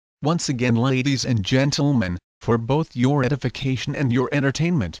Once again, ladies and gentlemen, for both your edification and your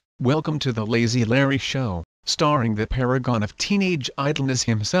entertainment, welcome to the Lazy Larry Show, starring the paragon of teenage idleness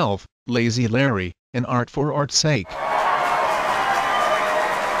himself, Lazy Larry, and art for art's sake.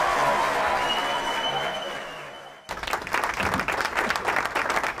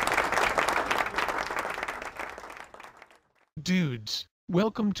 Dudes,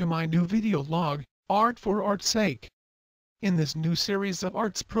 welcome to my new video log, Art for Art's Sake. In this new series of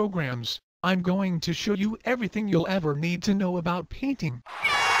arts programs, I'm going to show you everything you'll ever need to know about painting.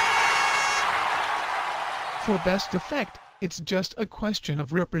 For best effect, it's just a question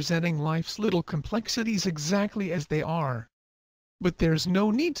of representing life's little complexities exactly as they are. But there's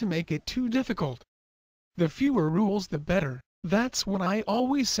no need to make it too difficult. The fewer rules the better, that's what I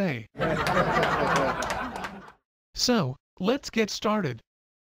always say. So, let's get started.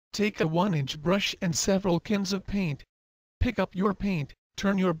 Take a 1-inch brush and several cans of paint. Pick up your paint,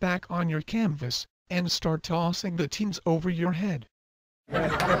 turn your back on your canvas, and start tossing the tins over your head.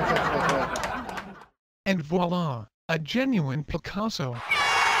 And voila, a genuine Picasso.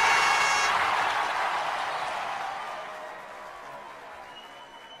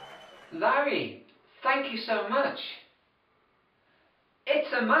 Larry, thank you so much.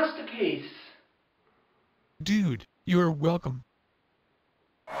 It's a masterpiece. Dude, you're welcome.